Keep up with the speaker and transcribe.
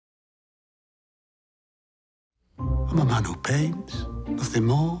I'm a man who paints. Nothing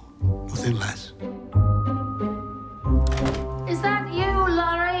more, nothing less. Is that you,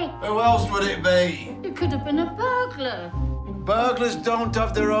 Lowry? Who else would it be? You could have been a burglar. Burglars don't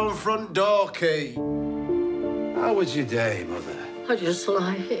have their own front door key. How was your day, Mother? I just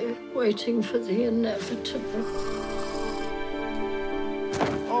lie here, waiting for the inevitable.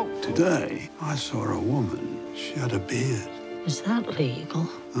 Oh, today I saw a woman. She had a beard. Is that legal?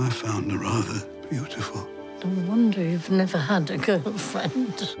 I found her rather beautiful. No wonder you've never had a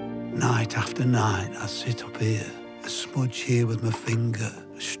girlfriend. Night after night, I sit up here, a smudge here with my finger,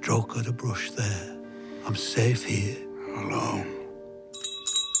 a stroke of the brush there. I'm safe here, alone.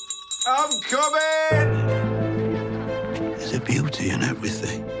 I'm coming! There's a beauty in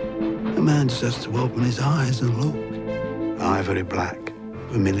everything. A man just has to open his eyes and look. Ivory black,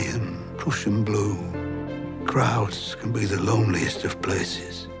 vermilion, Prussian blue. Crowds can be the loneliest of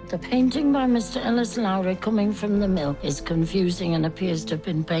places. The painting by Mr. Ellis Lowry coming from the mill is confusing and appears to have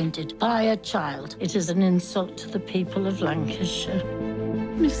been painted by a child. It is an insult to the people of Lancashire.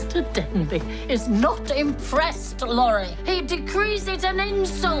 Mr. Denby is not impressed, Lowry. He decrees it an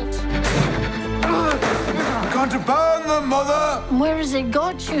insult. I'm going to burn them, Mother! Where has it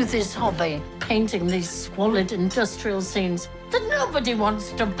got you, this hobby? Painting these squalid industrial scenes that nobody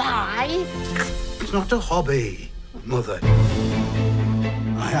wants to buy. It's not a hobby, Mother.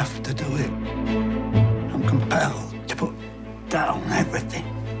 I have to do it. I'm compelled to put down everything.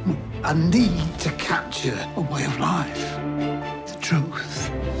 I need to capture a way of life, the truth.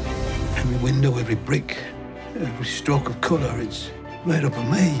 Every window, every brick, every stroke of colour, it's made up of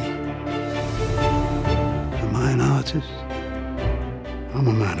me. Am I an artist? I'm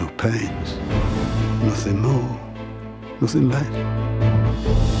a man who paints. Nothing more, nothing less.